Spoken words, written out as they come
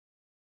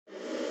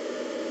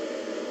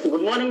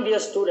Good morning, dear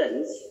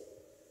students.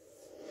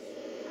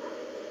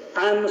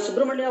 I am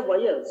Subramania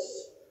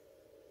Y.S.,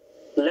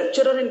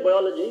 lecturer in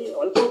biology,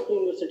 Alpha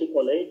University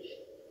College,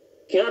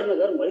 KR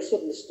Nagar,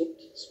 Mysore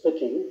district,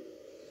 speaking.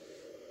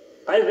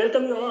 I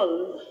welcome you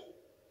all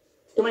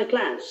to my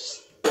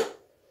class.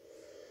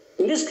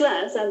 In this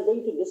class, I am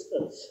going to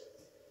discuss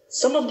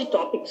some of the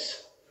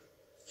topics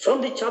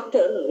from the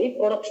chapter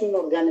Reproduction in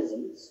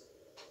Organisms,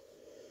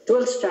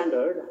 12th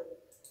standard,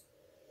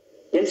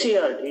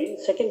 NCERT,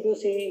 second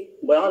PUC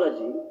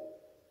Biology,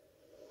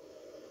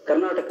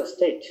 Karnataka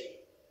State.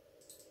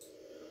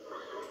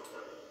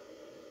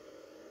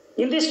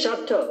 In this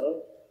chapter,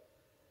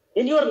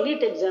 in your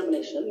NEET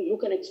examination, you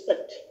can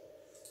expect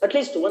at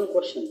least one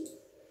question.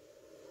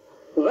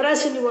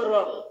 Whereas in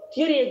your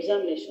theory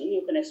examination,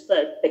 you can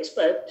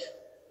expect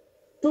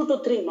 2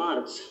 to 3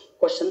 marks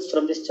questions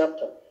from this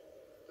chapter.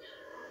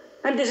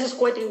 And this is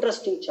quite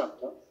interesting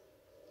chapter.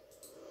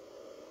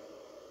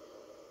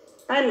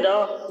 And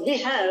we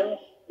have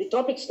the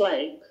topics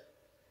like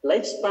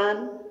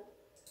lifespan,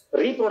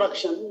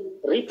 reproduction,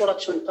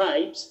 reproduction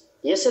types,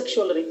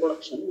 asexual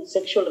reproduction,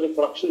 sexual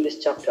reproduction in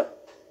this chapter.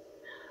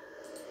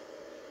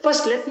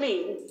 First, let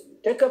me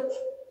take up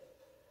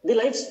the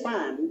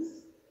lifespan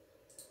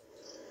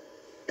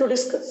to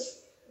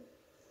discuss.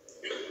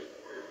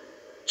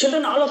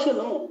 Children, all of you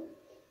know,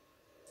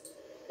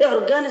 the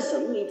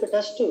organism, if it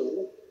has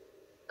to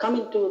come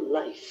into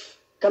life,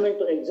 come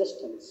into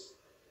existence,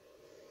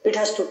 it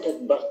has to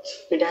take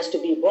birth, it has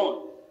to be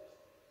born.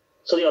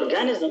 So the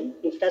organism,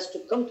 if it has to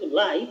come to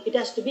life, it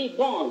has to be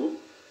born.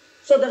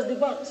 So that's the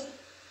birth.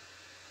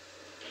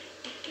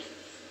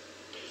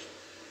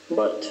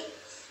 Birth.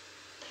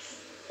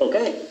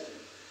 Okay.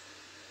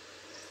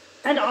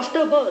 And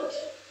after birth,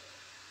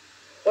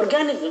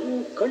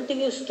 organism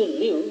continues to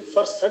live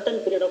for a certain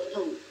period of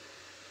time.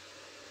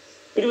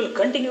 It will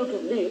continue to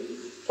live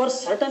for a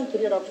certain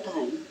period of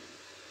time,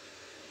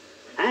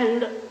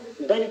 and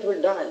then it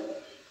will die.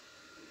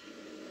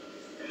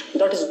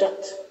 That is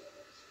death.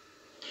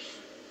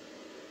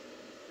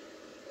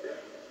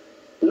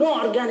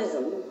 No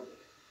organism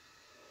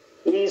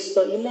is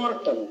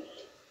immortal.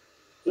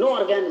 No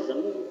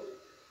organism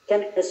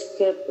can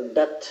escape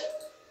death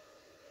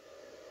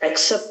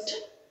except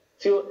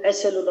few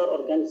acellular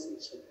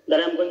organisms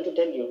that I am going to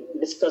tell you,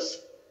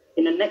 discuss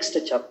in the next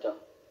chapter.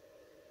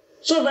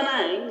 So when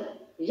I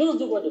use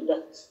the word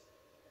death,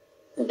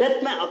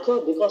 death may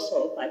occur because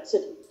of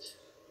accident,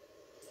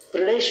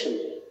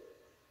 predation,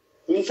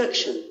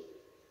 infection,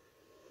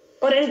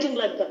 or anything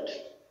like that.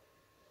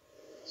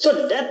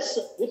 So deaths,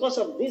 because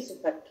of these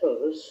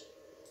factors,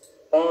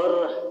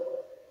 are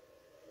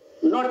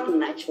not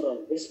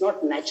natural. It's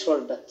not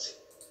natural death.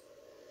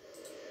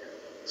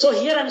 So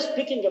here I'm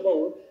speaking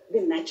about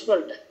the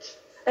natural death.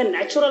 And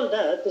natural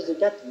death is the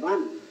death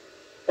when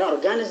the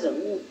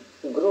organism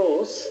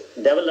grows,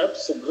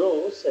 develops,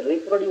 grows,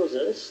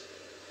 reproduces,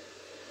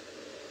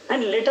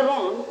 and later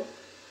on,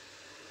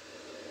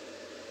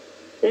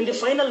 in the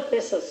final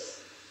phases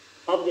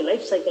of the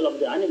life cycle of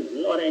the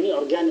animal or any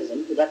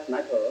organism to that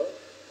matter,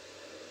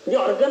 the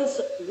organs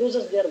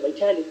loses their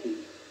vitality,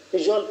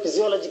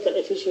 physiological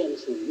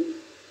efficiency,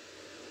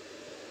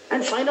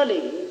 and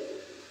finally,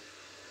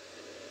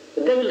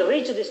 they will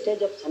reach the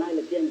stage of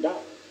senility and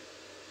die.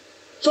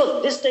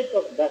 So this type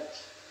of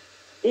death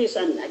is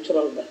a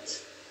natural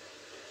death.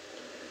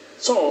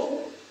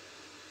 So,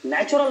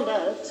 natural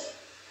death,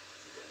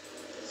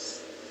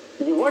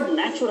 the word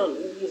natural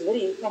is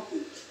very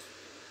important.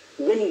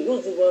 When you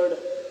use the word,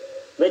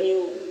 when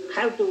you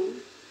have to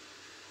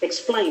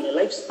explain a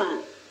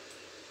lifespan.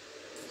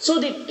 So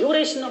the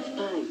duration of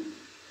time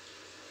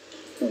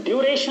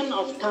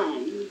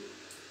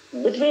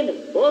between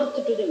birth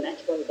to the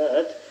natural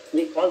death,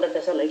 we call that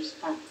as a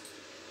lifespan.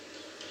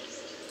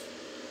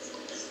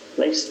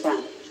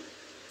 Lifespan.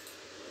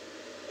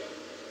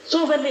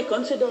 So when we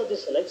consider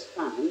this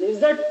lifespan, is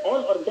that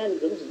all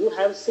organisms do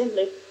have same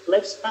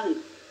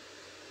lifespan?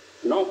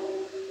 No.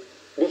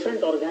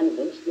 Different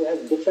organisms do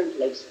have different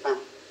lifespan.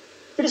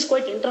 It is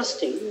quite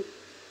interesting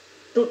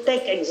to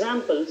take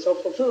examples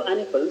of a few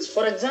animals.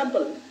 For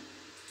example,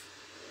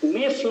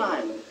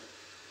 mayfly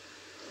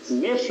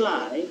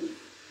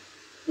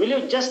will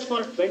live just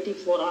for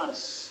 24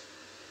 hours.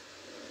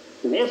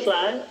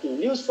 Mayfly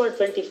lives for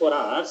 24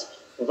 hours,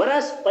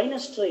 whereas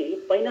Pinus tree,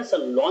 Pinus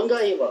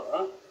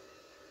longiva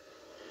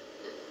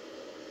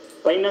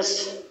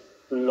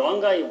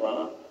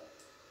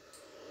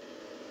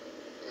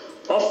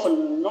of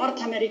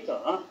North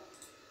America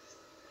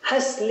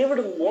has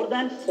lived more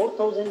than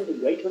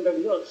 4,800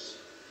 years.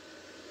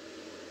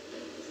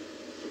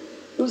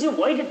 You see,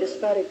 wide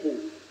disparity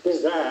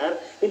is there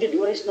in the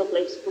duration of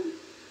lifespan.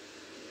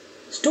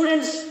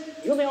 Students,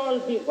 you may all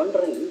be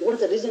wondering, what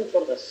is the reason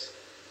for this?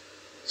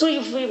 So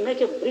if we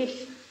make a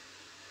brief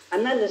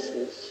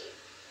analysis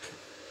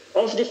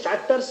of the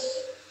factors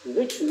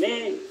which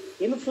may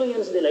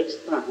influence the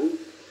lifespan,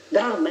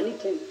 there are many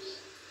things.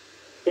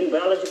 In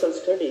biological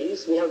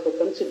studies, we have to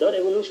consider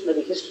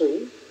evolutionary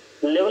history,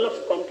 level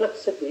of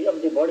complexity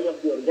of the body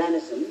of the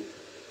organism,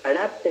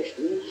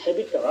 adaptation,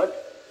 habitat,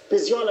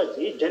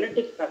 physiology,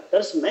 genetic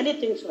factors, many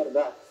things are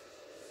there.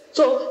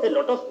 So a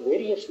lot of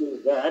variation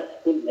is there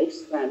in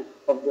lifespan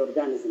of the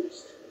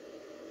organisms.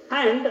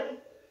 And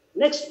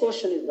next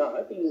question is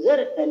that, is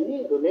there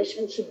any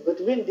relationship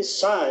between the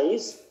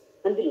size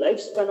and the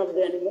lifespan of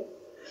the animal?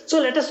 So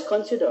let us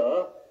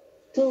consider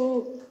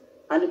two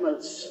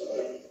animals.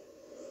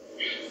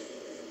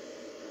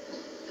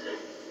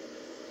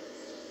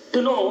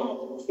 To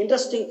know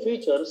interesting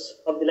features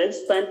of the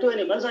lifespan, two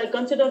animals, I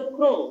consider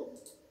crow.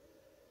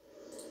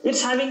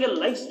 It's having a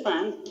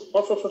lifespan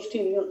of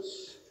 15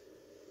 years.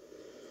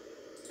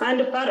 And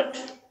a parrot.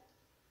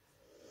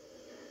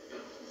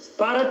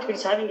 Parrot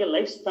is having a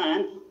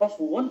lifespan of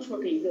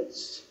 140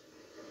 years.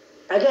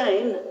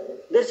 Again,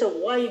 there's a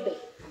wide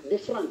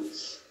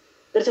difference.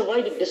 There's a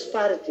wide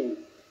disparity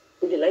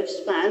in the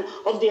lifespan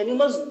of the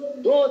animals,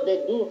 though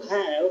they do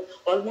have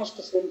almost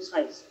the same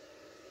size.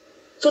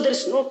 So there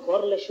is no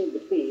correlation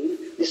between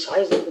the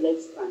size and the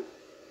lifespan.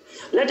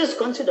 Let us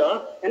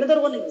consider another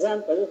one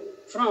example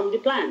from the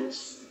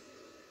plants.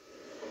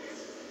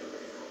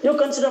 You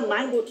consider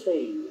mango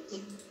tree.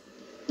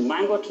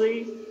 Mango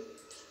tree,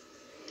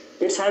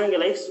 it's having a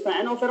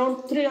lifespan of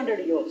around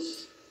 300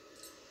 years.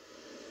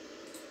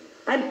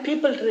 And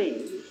people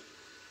tree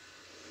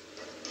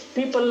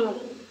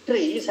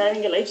is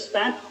having a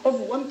lifespan of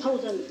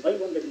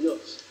 1,500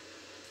 years.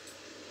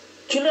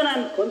 Children, I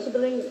am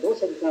considering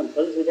those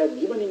examples which are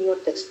given in your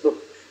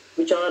textbook,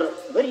 which are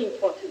very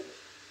important,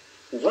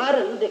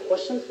 wherein the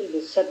questions will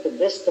be set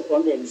based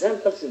upon the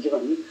examples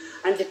given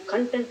and the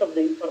content of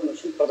the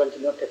information present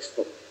in your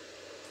textbook.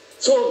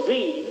 So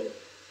we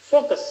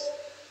focus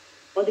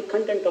on the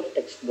content of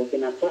textbook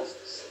in our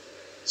classes.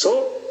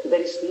 So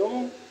there is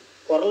no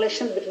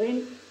correlation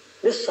between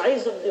the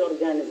size of the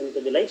organism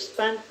to the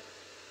lifespan,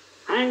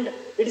 and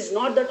it is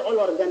not that all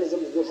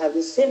organisms do have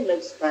the same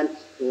lifespan.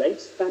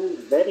 Lifespan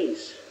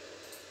varies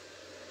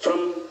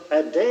from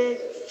a day,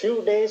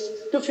 few days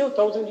to few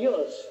thousand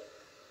years.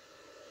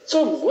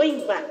 So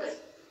going back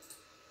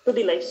to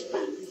the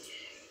lifespan,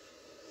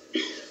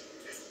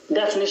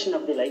 definition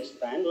of the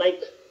lifespan,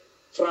 like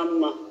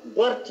from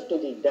birth to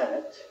the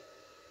death,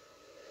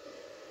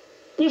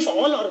 if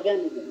all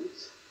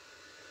organisms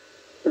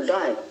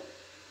die,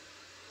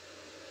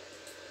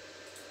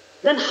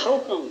 then how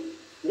come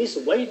this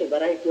wide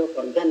variety of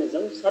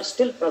organisms are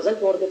still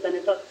present over the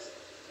planet Earth?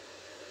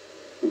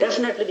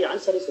 Definitely the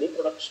answer is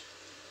reproduction.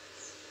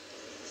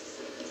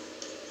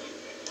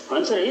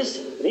 Answer is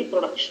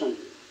reproduction.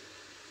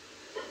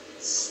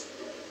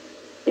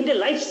 In the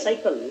life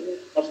cycle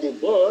of the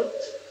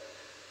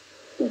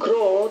birth,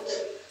 growth,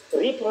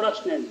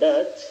 reproduction and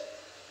death,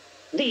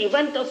 the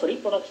event of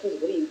reproduction is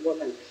very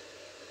important.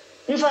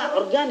 If an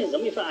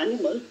organism, if an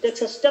animal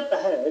takes a step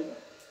ahead,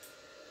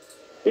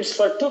 it's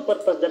for two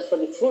purposes, that's for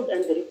the food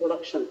and the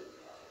reproduction.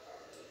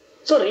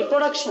 So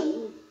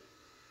reproduction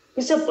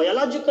is a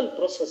biological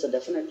process,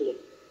 definitely.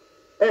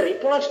 A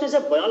reproduction is a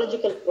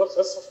biological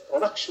process of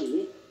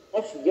production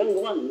of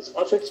young ones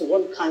of its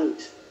own kind.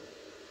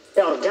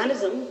 An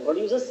organism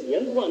produces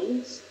young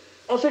ones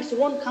of its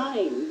own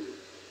kind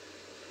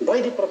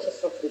by the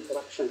process of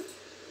reproduction.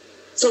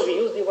 So we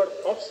use the word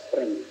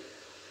offspring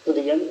to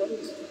the young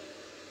ones,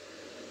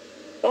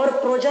 or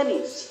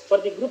progenies for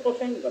the group of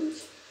young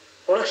ones.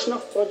 Production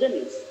of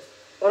progenies,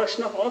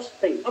 production of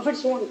offspring of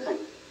its own kind.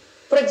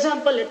 For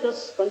example, let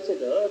us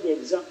consider the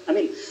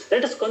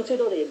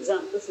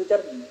examples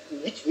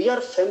which we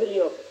are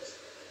familiar with.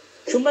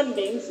 Human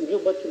beings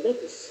give birth to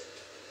babies.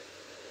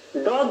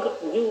 Dog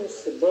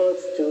gives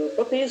birth to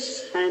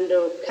puppies, and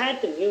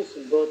cat gives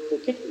birth to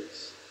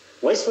kittens.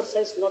 Vice versa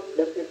is not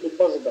definitely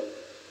possible.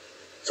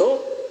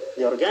 So,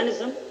 the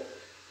organism,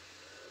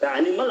 the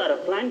animal or a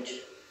plant,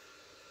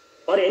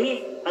 or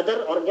any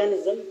other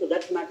organism to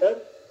that matter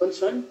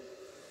concerned,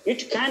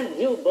 it can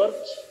give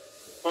birth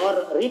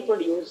or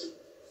reproduce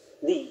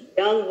the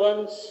young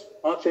ones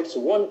of its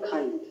own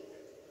kind.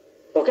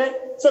 Okay?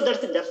 So that's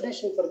the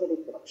definition for the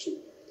reproduction.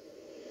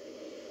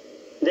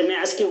 They may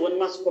ask you one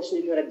last question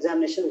in your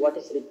examination, what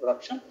is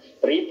reproduction?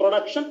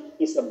 Reproduction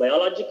is a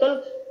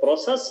biological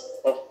process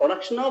of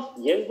production of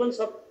young ones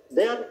of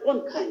their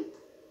own kind.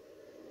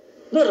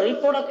 The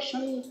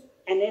reproduction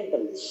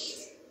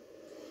enables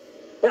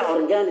the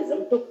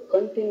organism to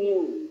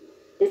continue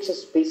its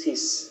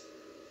species.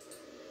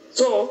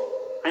 So,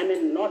 I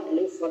may not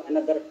live for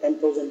another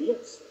 10,000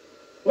 years,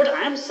 but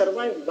I am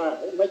survived by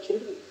my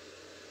children.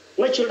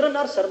 My children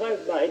are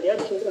survived by their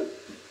children.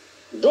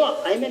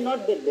 Though I may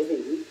not be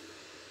living,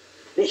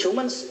 the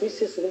human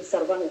species will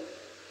survive.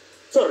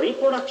 So,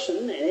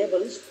 reproduction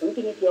enables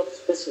continuity of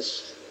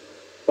species.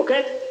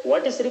 Okay?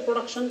 What is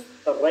reproduction?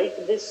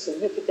 Write the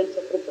significance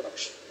of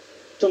reproduction.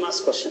 Two marks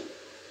question.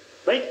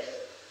 Right?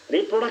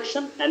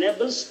 Reproduction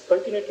enables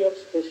continuity of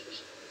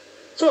species.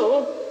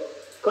 So,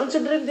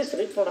 considering this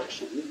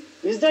reproduction,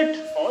 is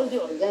that all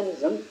the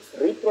organisms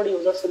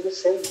reproduce in the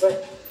same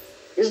way?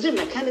 Is the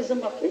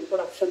mechanism of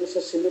reproduction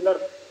similar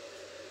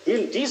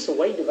in these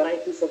wide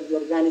varieties of the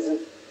organism?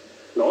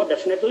 No,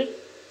 definitely.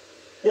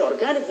 The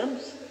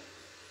organisms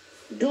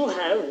do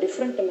have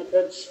different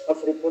methods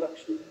of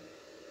reproduction.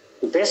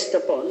 based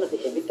upon the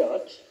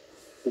habitat,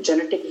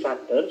 genetic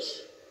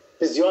factors,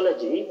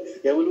 physiology,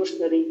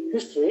 evolutionary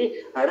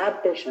history,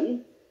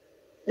 adaptation.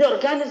 The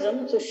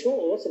organism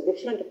shows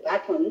different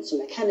patterns,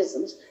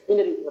 mechanisms in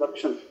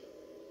reproduction.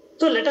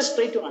 So let us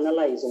try to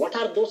analyze what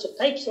are those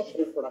types of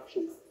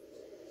reproduction.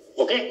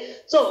 Okay,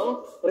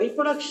 so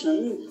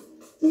reproduction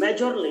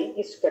majorly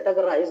is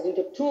categorized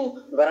into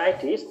two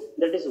varieties.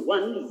 That is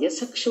one,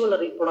 asexual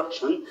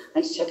reproduction,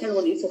 and second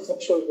one is a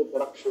sexual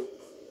reproduction.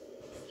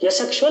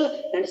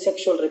 Asexual and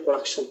sexual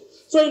reproduction.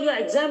 So in your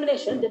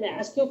examination, they may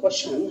ask you a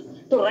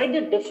question to write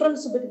the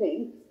difference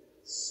between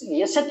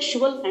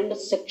asexual and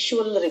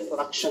sexual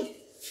reproduction.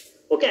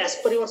 Okay, as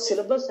per your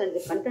syllabus and the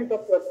content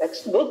of your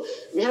textbook,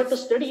 we have to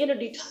study in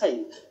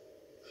detail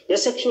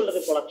asexual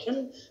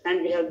reproduction,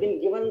 and we have been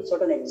given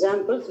certain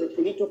examples which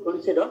we need to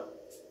consider,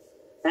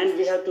 and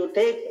we have to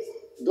take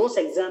those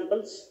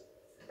examples,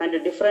 and the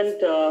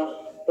different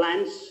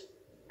plants,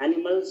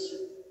 animals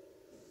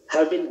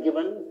have been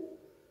given.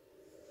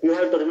 You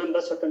have to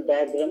remember certain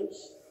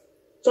diagrams.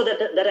 So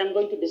that I'm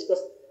going to discuss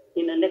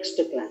in the next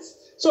class.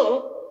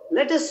 So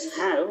let us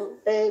have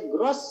a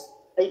gross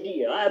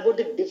idea about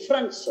the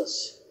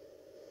differences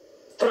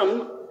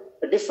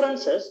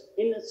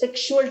in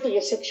sexual to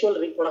asexual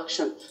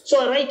reproduction. So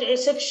I write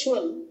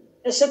asexual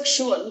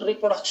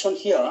reproduction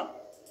here.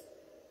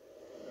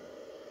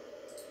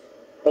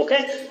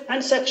 Okay,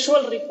 and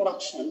sexual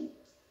reproduction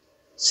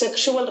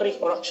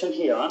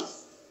here.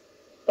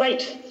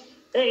 Right.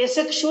 A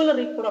asexual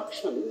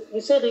reproduction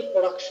is a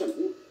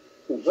reproduction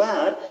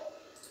where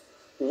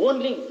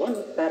only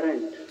one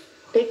parent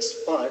takes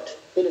part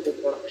in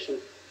reproduction.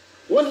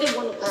 Only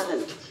one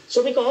parent.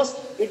 So because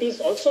it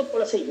is also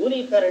called as a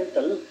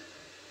uniparental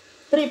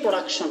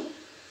reproduction,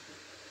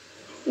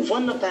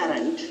 one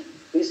parent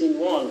is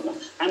involved.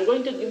 I'm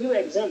going to give you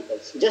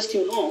examples. Just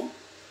you know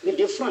the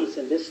difference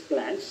in this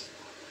class.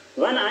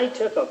 When I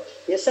take up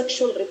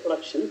asexual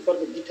reproduction for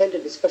the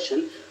detailed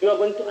discussion, you are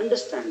going to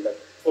understand that.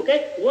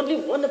 Okay, only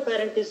one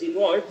parent is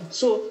involved,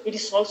 so it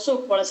is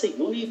also called as a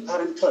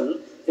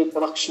uniparental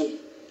reproduction.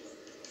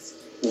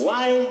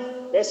 Why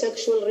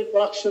asexual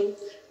reproduction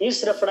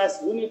is referred as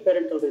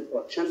uniparental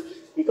reproduction?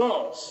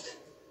 Because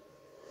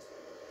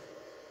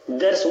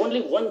there is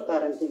only one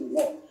parent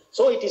involved,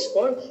 so it is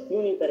called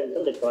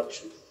uniparental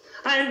reproduction.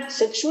 And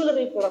sexual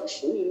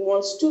reproduction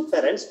involves two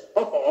parents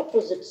of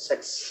opposite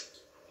sex.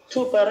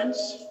 Two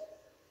parents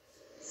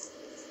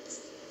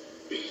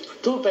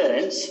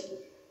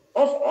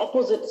of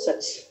opposite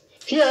sex.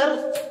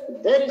 Here,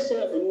 there is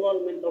an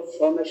involvement of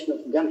formation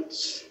of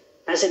gametes.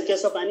 As in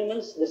case of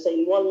animals, there is an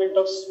involvement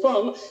of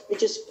sperm,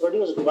 which is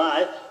produced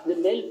by the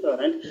male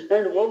parent,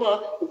 and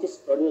ova, which is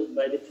produced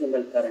by the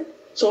female parent.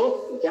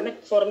 So,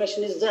 gamete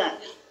formation is there.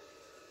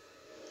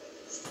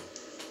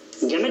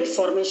 Gamete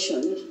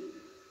formation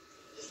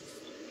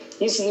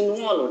is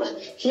involved.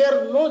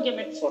 Here, no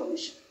gamete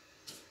formation.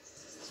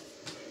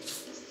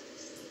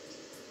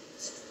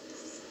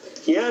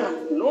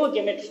 Here, no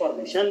gamete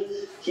formation.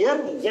 Here,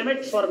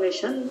 gamete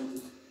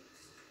formation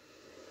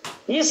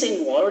is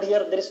involved.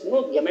 Here, there is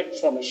no gamete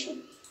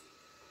formation.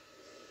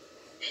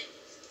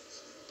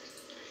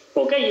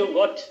 Okay, you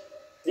got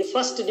the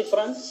first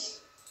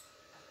difference.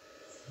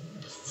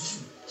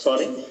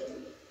 Sorry.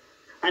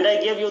 And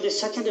I gave you the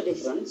second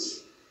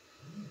difference.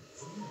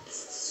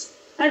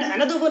 And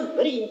another one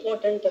very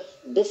important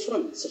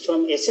difference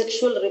from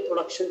asexual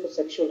reproduction to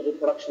sexual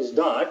reproduction is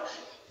that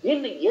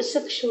in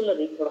asexual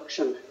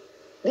reproduction,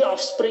 the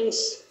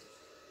offsprings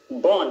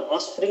born,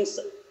 offsprings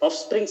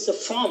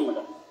formed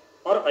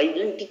are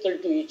identical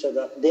to each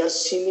other. They are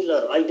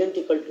similar,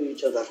 identical to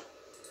each other.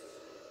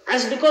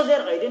 As because they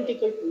are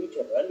identical to each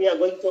other, we are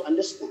going to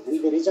understand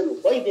the reason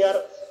why they are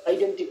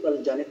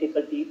identical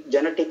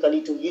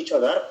genetically to each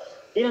other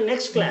in the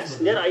next class.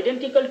 They are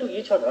identical to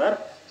each other,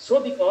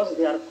 so because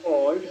they are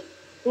called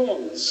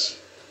clones.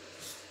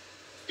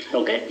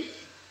 Okay?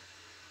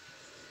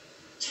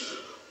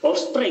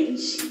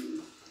 Offsprings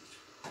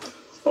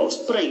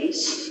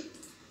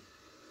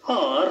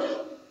are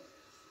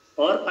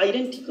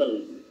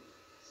identical.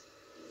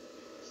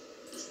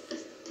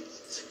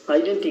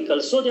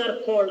 So they are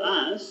called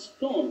as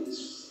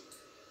clones.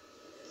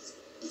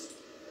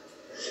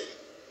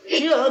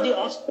 Here the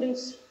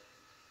offsprings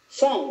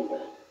formed,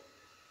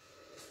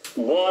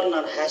 born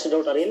or hatched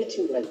out or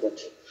anything like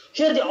that.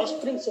 Here the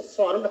offsprings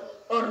formed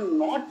are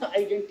not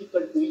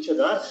identical to each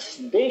other.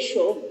 They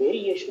show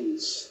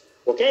variations.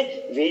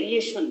 Okay?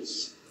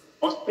 Variations.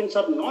 Offsprings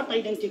are not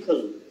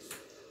identical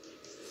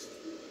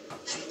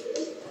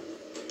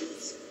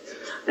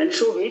and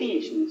show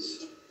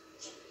variations.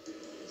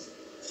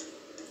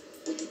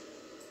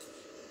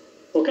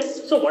 Okay,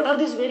 so what are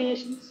these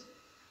variations?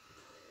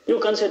 You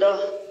consider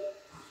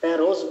a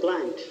rose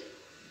plant.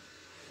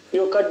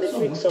 You cut the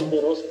twigs of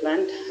the rose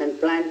plant and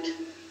plant.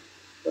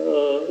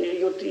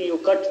 You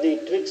cut the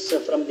twigs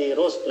from the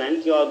rose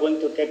plant. You are going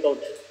to take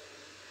out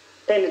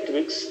 10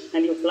 twigs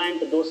and you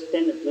plant those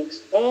 10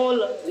 twigs. All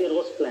the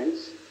rose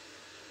plants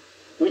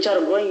which are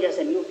growing as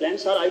a new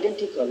plants are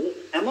identical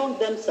among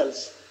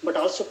themselves, but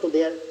also to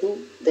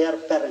their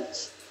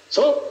parents.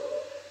 So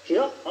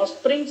Here,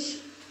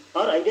 offsprings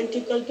are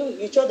identical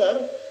to each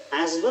other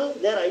as well.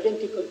 They are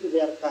identical to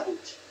their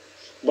parent.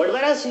 But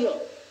whereas here,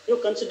 you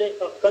consider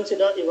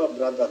your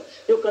brother,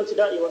 you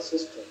consider your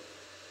sister.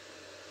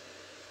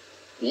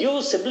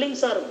 You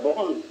siblings are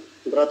born,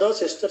 brothers,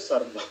 sisters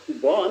are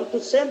born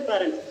to same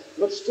parent,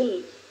 but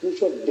still you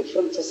show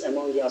differences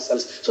among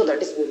yourselves. So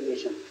that is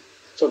variation.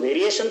 So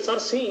variations are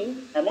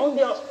seen among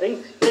the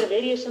offspring, where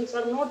variations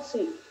are not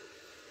seen.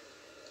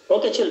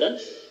 Okay, children.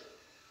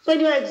 So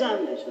in your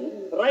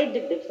examination, write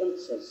the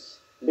differences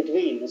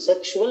between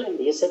sexual and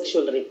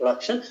asexual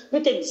reproduction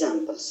with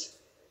examples.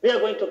 We are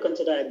going to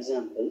consider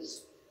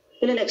examples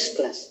in the next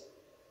class.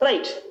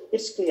 Right,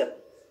 it's clear.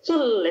 So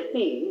let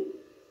me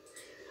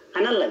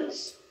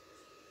analyze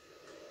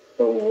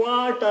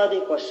what are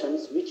the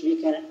questions which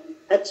we can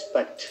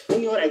expect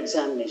in your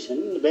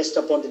examination based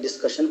upon the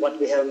discussion what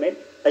we have made.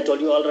 I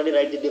told you already,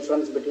 write the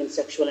difference between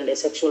sexual and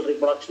asexual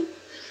reproduction.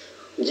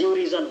 Give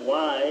reason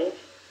why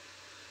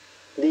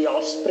the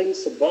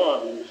offsprings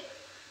born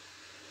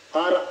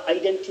are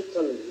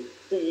identical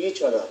to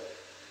each other.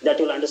 That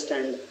you will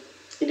understand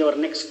in your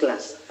next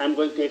class. I am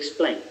going to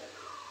explain.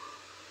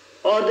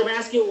 Or they may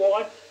ask you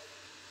what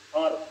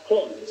are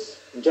clones.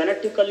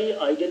 Genetically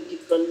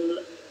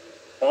identical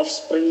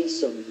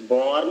offsprings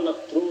born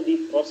through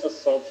the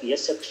process of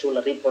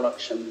asexual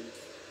reproduction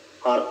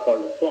are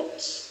called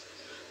clones.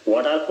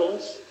 What are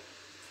clones?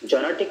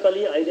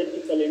 Genetically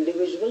identical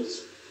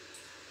individuals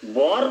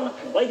born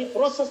by the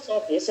process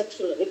of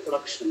asexual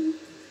reproduction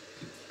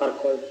are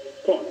called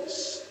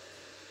clones.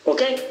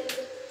 Okay?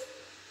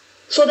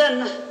 So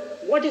then,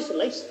 what is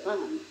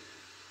lifespan?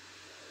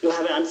 You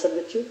have an answer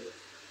with you.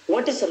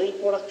 What is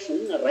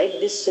reproduction? Write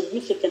the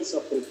significance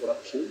of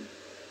reproduction.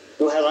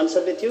 You have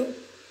answer with you.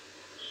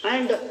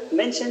 And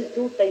mention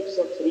two types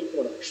of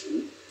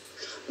reproduction.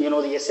 You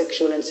know, the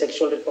asexual and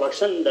sexual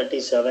reproduction, that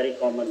is a very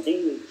common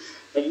thing.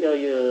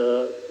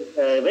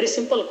 A very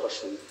simple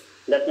question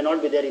that may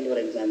not be there in your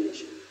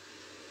examination.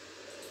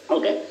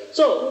 Okay,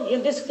 so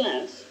in this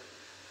class,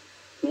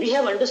 we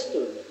have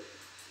understood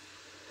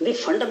the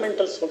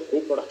fundamentals of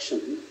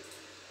reproduction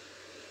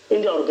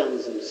in the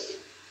organisms.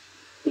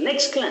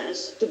 Next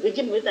class, to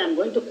begin with, I am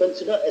going to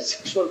consider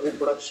asexual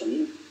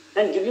reproduction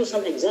and give you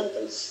some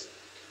examples.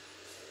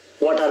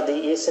 What are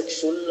the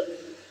asexual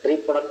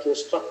reproductive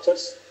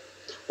structures?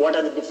 What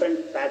are the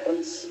different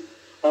patterns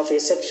of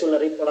asexual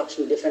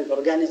reproduction in different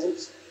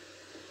organisms?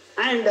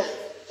 And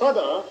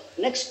further,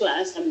 next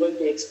class, I am going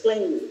to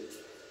explain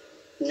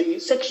the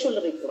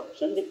sexual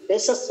reproduction, the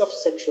basis of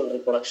sexual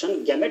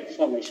reproduction, gamete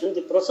formation,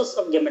 the process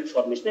of gamete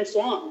formation, and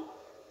so on.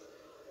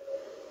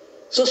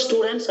 So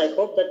students, I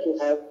hope that you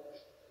have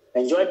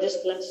enjoyed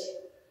this class.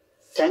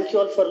 Thank you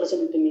all for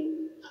listening to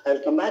me. I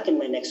will come back in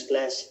my next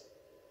class.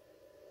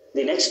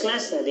 The next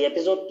class, the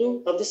episode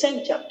 2 of the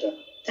same chapter.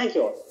 Thank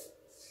you all.